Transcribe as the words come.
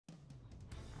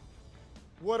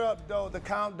What up, though? The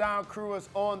Countdown crew is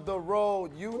on the road.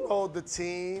 You know the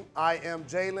team. I am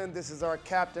Jalen. This is our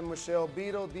captain, Michelle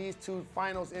Beadle. These two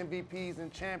finals MVPs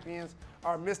and champions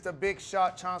are Mr. Big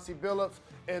Shot, Chauncey Billups,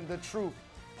 and the truth,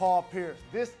 Paul Pierce.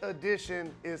 This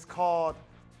edition is called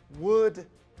Would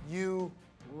You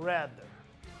Rather?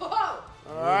 Whoa!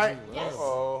 All right? Yes.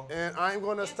 Uh-oh. And I'm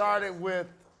going to start it with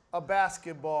a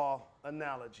basketball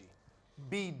analogy.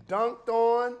 Be dunked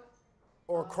on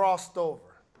or crossed over?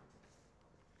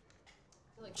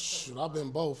 Shoot, I've been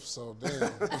both, so damn.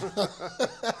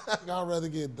 I'd rather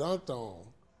get dunked on.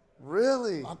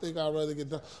 Really? I think I'd rather get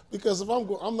dunked. Because if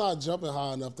I'm not jumping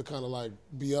high enough to kind of like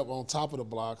be up on top of the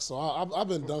block. So I've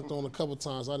been dunked on a couple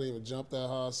times. I didn't even jump that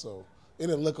high, so it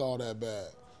didn't look all that bad.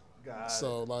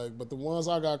 So, but the ones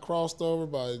I got crossed over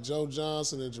by Joe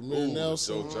Johnson and Jameer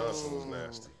Nelson. Joe Johnson was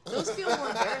nasty. Those feel more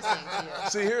embarrassing to you.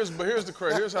 See,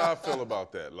 here's how I feel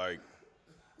about that. Like,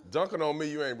 dunking on me,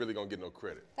 you ain't really gonna get no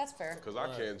credit. That's fair. Because I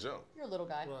can't jump. You're a little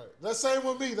guy. Right. That's same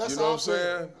with me. That's You know how what I'm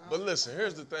saying? But listen,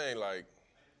 here's the thing. Like,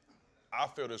 I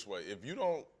feel this way. If you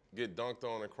don't get dunked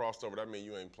on and crossed over, that means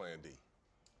you ain't playing D.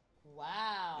 Wow.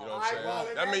 You know what I'm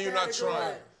saying? That means you're not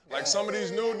trying. Like some of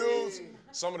these new dudes,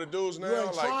 some of the dudes now,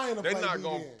 like they're not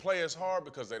gonna play as hard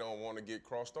because they don't want to get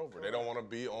crossed over. They don't want to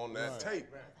be on that tape.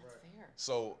 That's fair.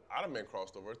 So I done been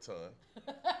crossed over a ton.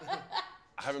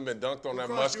 I haven't been dunked on that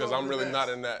much because I'm really not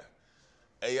in that.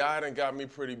 AI done got me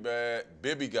pretty bad.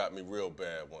 Bibby got me real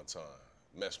bad one time.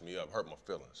 Messed me up, hurt my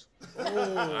feelings. I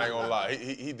ain't gonna lie,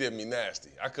 he did me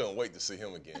nasty. I couldn't wait to see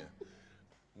him again.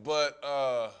 But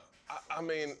I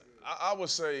mean, I would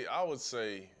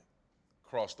say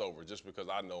crossed over just because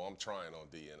I know I'm trying on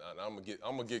D and I'm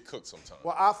gonna get cooked sometime.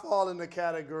 Well, I fall in the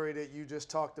category that you just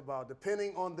talked about.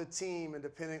 Depending on the team and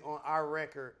depending on our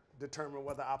record, determine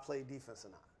whether I play defense or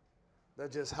not.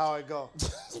 That's just how it goes.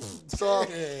 So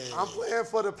I'm playing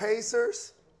for the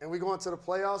Pacers, and we go into the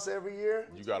playoffs every year.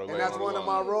 You gotta lay and that's on the one of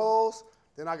line. my roles.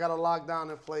 Then I gotta lock down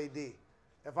and play D.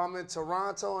 If I'm in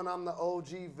Toronto and I'm the OG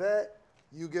vet,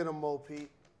 you get them, Mo Pete.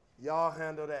 Y'all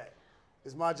handle that.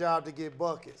 It's my job to get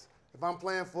buckets. If I'm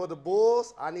playing for the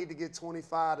Bulls, I need to get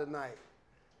 25 tonight.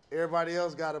 Everybody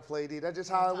else got to play D. That's just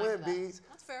how it went, Bees.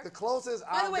 That's fair. The closest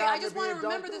By the way, I just want to being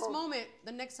remember dunked this on- moment.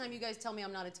 The next time you guys tell me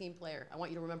I'm not a team player, I want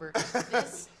you to remember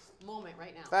this moment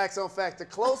right now. Facts on fact. The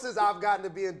closest I've gotten to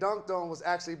being dunked on was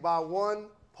actually by one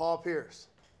Paul Pierce.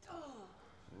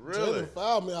 Really? Jalen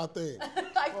fouled me, I think.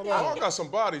 Paul got some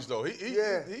bodies though. He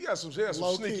had some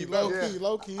sneaky levels.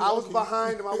 Low key. I was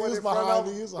behind him. I wasn't in front of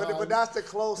him. But that's the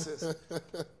closest.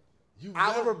 You've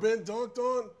never been dunked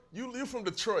on? You're from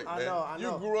Detroit, man. I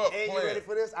know. You grew up and playing. You ready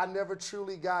for this? I never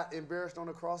truly got embarrassed on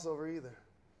a crossover either.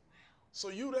 So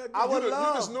you that I would you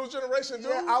love. this new generation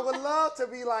dude? Yeah, I would love to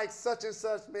be like such and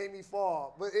such made me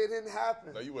fall, but it didn't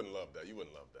happen. No, you wouldn't love that. You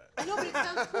wouldn't love that. I know, but it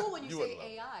sounds cool when you say wouldn't love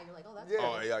AI. You're like, oh, that's Yeah.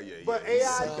 Oh, AI, yeah. But yeah.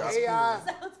 AI,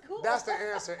 Sounds cool. that's the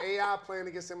answer. AI playing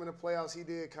against him in the playoffs, he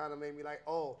did kind of make me like,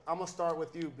 oh, I'm going to start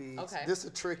with you, Beads. Okay. This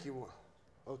is a tricky one,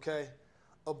 okay?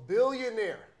 A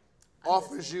billionaire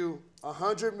offers you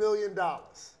 $100 million.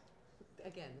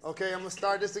 Again. Okay, I'm going to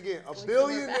start this again. A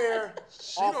billionaire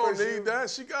She don't offers need you, that.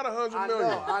 She got $100 I million.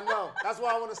 know. That's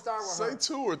why I want to start with Say her.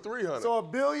 200 or 300. So a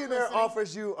billionaire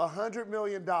offers you $100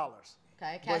 million.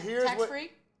 Okay, But here's tax-free?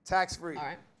 Tax-free. All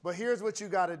right. But here's what you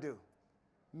got to do.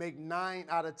 Make 9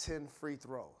 out of 10 free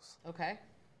throws. Okay.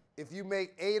 If you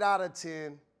make 8 out of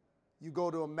 10, you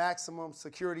go to a maximum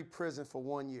security prison for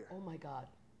 1 year. Oh, my God.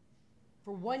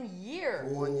 For 1 year?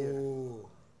 1 year.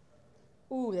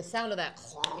 Ooh, the sound of that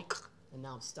clunk. And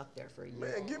now I'm stuck there for a year.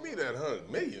 Man, give me that 100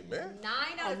 million, man. 9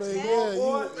 out of mean, 10?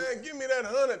 yeah, Man, give me that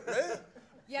 100, man.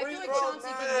 Yeah, I feel like throw, Chauncey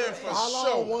man, Billups. for For how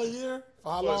sure. long? 1 year?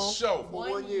 For how For long? sure.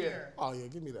 1 year. Oh yeah,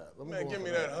 give me that. Let me Man, go give for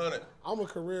me that 100. I'm a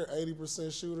career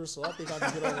 80% shooter, so I think I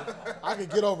can get over. I can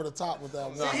get over the top with that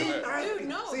one. Nah, man. Dude,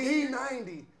 no. See, he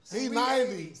 90. He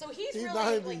 90. So he's He really,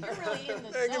 90. like, you're really in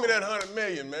the Man, give me that 100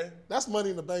 million, man. That's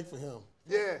money in the bank for him.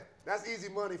 Yeah, that's easy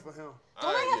money for him.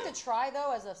 Don't I have yet. to try,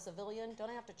 though, as a civilian? Don't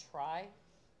I have to try?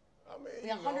 I mean, The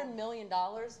you know. $100 million?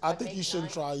 I think you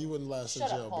shouldn't try. You wouldn't last in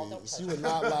Shut up, jail, Paul, don't Beats. touch You me. would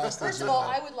not last in jail. First of all,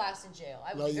 I would last in jail.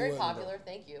 I would No, be you very wouldn't, popular.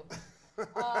 Thank you.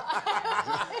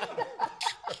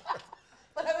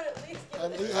 But I would at least get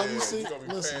Have you, it. have you seen? you're gonna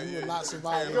be Listen, paying- you yeah, would not you're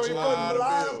survive paying in You're a gonna jail. be putting a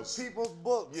lot lot of of bills. people's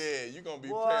books. Yeah, you're going to be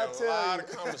Boy, paying I a tell lot you.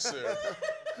 of commissary.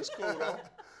 It's cool, though.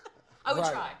 I would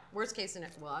Right. try. Worst case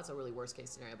scenario. Well, that's a really worst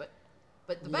case scenario. But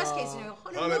the best case scenario,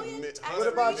 100 100 million mi- tax-free. What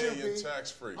about you, million B?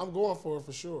 tax-free. I'm going for it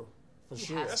for sure. For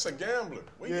sure. has That's a gambler.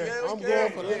 We Yeah, I'm we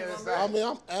going for gambling. Yeah, that. exactly. I mean,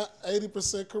 I'm at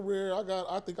 80% career.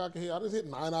 I think I can hit. I didn't hit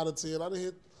 9 out of 10. I didn't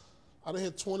hit I done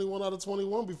hit 21 out of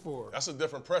 21 before. That's a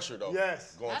different pressure, though.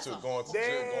 Yes. Going to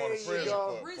There prison you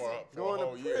go. for a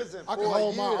whole year. Prison I can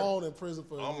hold my own in prison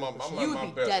for a year. I'm You at would my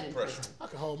be dead best in pressure. prison. I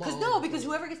can hold my own. No, because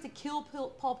whoever gets to kill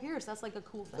Paul Pierce, that's like a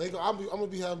cool thing. I'm gonna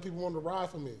be having people want to ride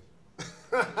for me.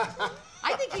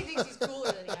 I think he thinks he's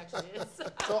cooler than he actually is.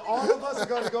 So all of us are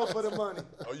going to go for the money.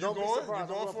 Oh, you Don't be going? surprised.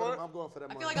 You going for it? I'm going for that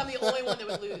I money. feel like I'm the only one that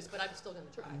would lose, but I'm still going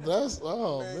to try. That's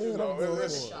man, You know, I'm doing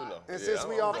it's- it. you know. And Yeah, since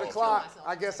we I'm off the going. clock, myself.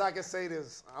 I guess I can say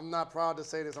this. I'm not proud to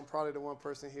say this. I'm probably the one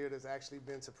person here that's actually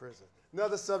been to prison.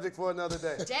 Another subject for another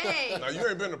day. Dang. Now, you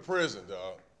ain't been to prison,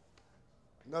 dog.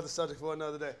 Another subject for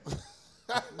another day.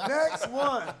 Next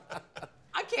one.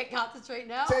 I can't concentrate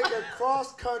now. Take a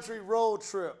cross-country road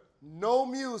trip. No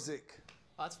music.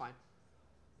 Oh, that's fine.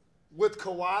 With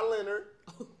Kawhi Leonard,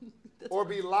 or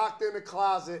be locked in a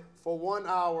closet for 1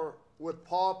 hour with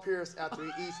Paul Pierce after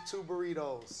he eats 2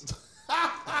 burritos.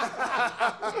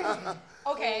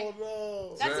 Okay. Oh,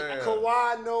 no. That's Damn.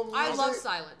 Kawhi, no music. I love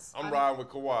silence. I'm riding with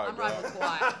Kawhi, I'm dog. riding with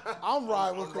Kawhi. I'm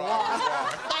riding with Kawhi.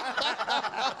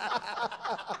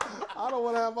 I don't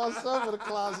want to have myself in a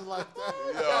closet like that.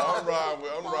 Yeah, I'm riding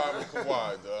with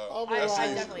Kawhi, dog. I'm That's I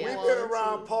easy. definitely We've am. been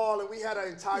around Paul and we had an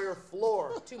entire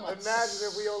floor. Too much. Imagine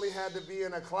if we only had to be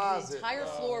in a The closet. entire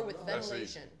floor with That's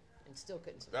ventilation and still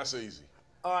couldn't survive. That's easy.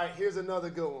 All right, here's another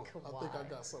good one. I think I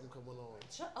got something coming on.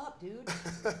 Shut up, dude.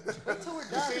 Wait till we're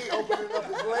done. See, opening up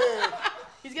his leg.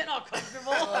 He's getting all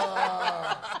comfortable.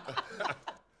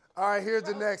 All right, here's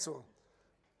the next one.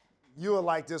 You'll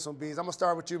like this one, Beans. I'm going to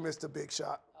start with you, Mr. Big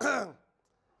Shot.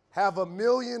 Have 1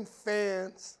 million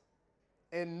fans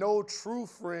and no true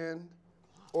friend,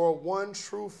 or 1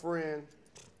 true friend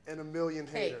and 1 million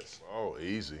Cake. haters. Oh,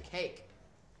 easy. Cake.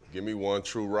 Give me 1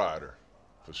 true rider,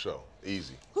 for sure.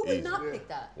 Easy. Who would Easy. not pick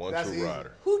that? 1 That's true easy.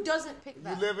 rider. Who doesn't pick You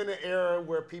that? live in an era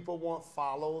where people want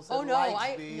follows and Oh no,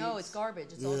 likes, Beans, no, it's garbage.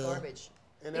 It's all Yeah. garbage.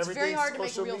 and It's very everything's hard to make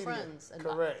social real media. friends. And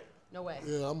Correct. No way.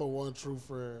 Yeah, I'm a 1 true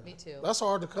friend. Me too. That's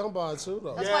hard to come by too,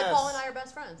 though. That's Yes. why Paul and I are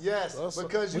best friends. Yes, That's-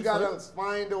 because you we got to friends.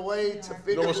 find a way to You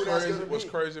figure know what's who that's crazy? going to What's be.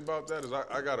 crazy about that is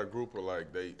I got a group of like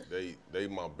they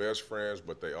my best friends,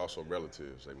 but they also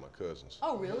relatives. They my cousins.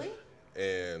 Oh really?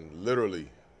 And literally,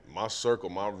 my circle,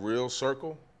 my real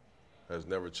circle, has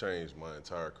never changed my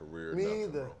entire career. Me nothing,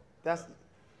 either. bro. That's I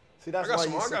why got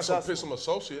you some successful. some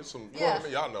associates, some you know Yeah. what I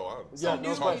mean? Y'all know I Some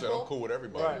new talk to people. I'm cool with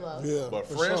everybody. Right. Love. Yeah, But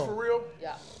for friends sure. for real,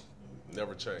 Yeah.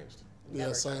 never changed. Yeah,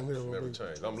 Never same here. Never with me.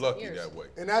 changed. I'm lucky Years. that way.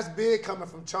 And that's big coming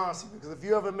from Chauncey, because if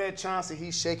you ever met Chauncey,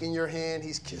 he's shaking your hand,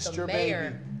 he's kissed The your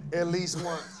mayor. baby at least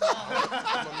once.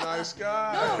 I'm a nice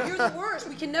guy. No, you're the worst.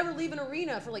 We can never leave an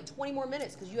arena for like 20 more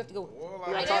minutes because you have to go. Well,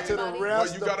 You I gotta talk to the everybody. refs,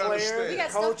 Well, you the gotta players, understand. We the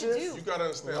got stuff to coaches. do. You gotta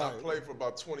understand, I Right. played for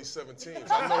about 27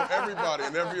 teams. I know everybody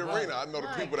in every arena. I know the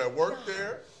My people that work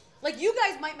there. Like you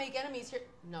guys might make enemies here.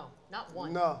 No, not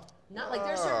one. No. Not like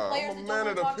there's certain Ah, players I'm a that man don't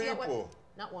of the want to talk to you. people.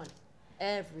 Not one.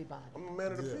 Everybody. I'm a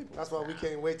man of the Yeah. people. That's why we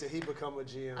can't wait till he become a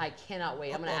GM. I cannot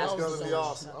wait. I'm gonna That ask was you gonna so be much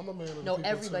awesome. stuff. I'm a man of the No, people,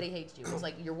 everybody too. hates you. It's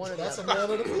like you're one of That's the a man of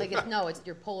the people. Like it's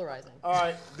you're polarizing. All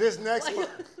right, this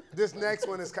next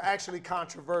one is actually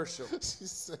controversial. She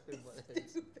said, like,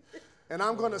 And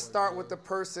I'm going to start with the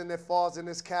person that falls in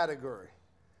this category.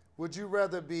 Would you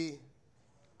rather be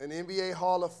an NBA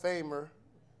Hall of Famer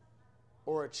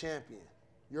or a champion?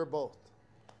 You're both.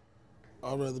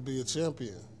 I'd rather be a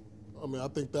champion. I mean, I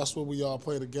think that's what we all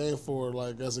play the game for.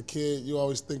 Like, as a kid, you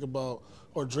always think about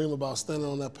or dream about standing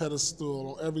on that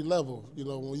pedestal on every level. You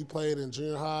know, when you played in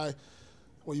junior high,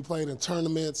 when you played in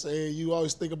tournaments, and you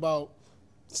always think about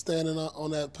standing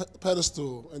on that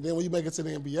pedestal. And then when you make it to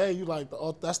the NBA, you like,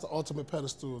 that's the ultimate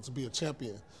pedestal, to be a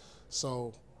champion.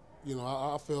 So, you know,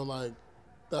 I feel like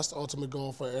that's the ultimate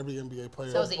goal for every NBA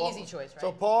player. So it was an easy choice, right?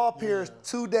 So Paul Pierce,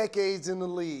 2 decades in the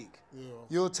league. Yeah.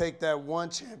 You'll take that 1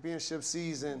 championship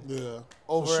season Yeah,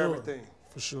 over for sure. everything.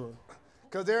 For sure.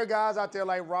 Because there are guys out there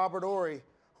like Robert Horry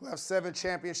who have 7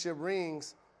 championship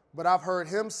rings, but I've heard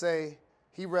him say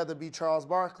he'd rather be Charles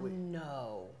Barkley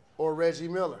No. or Reggie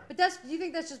Miller. But do you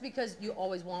think that's just because you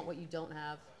always want what you don't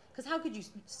have? Because how could you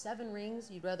 7 rings?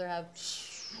 You'd rather have.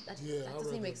 That Yeah, doesn't I'd even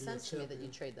rather make be a sense to me that champion.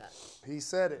 you trade that. He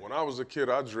said it. When I was a kid,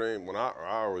 I dreamed, I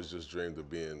always just dreamed of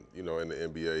being, you know, in the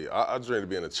NBA. I dreamed of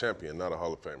being a champion, not a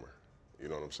Hall of Famer. You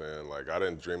know what I'm saying? Like, I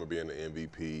didn't dream of being the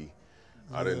MVP.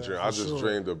 I just sure.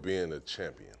 dreamed of being a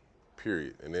champion,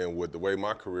 period. And then with the way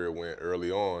my career went early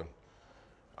on,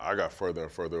 I got further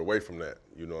and further away from that.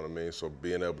 You know what I mean? So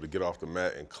being able to get off the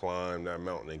mat and climb that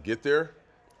mountain and get there,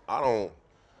 Hall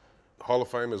of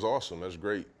Fame is awesome. That's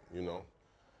great, you know.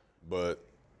 But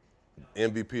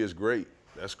MVP is great.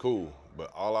 That's cool.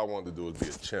 But all I wanted to do was be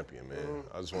a champion, man.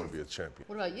 I just want to be a champion.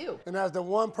 What about you? And as the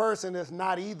one person that's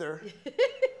not either,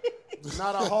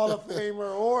 not a Hall of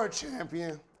Famer or a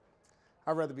champion.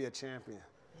 I'd rather be a champion.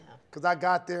 Yeah. Because I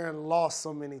got there and lost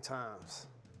so many times.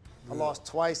 I lost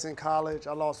twice in college.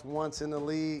 I lost once in the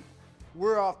league.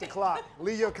 We're off the clock.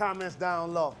 Leave your comments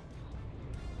down low.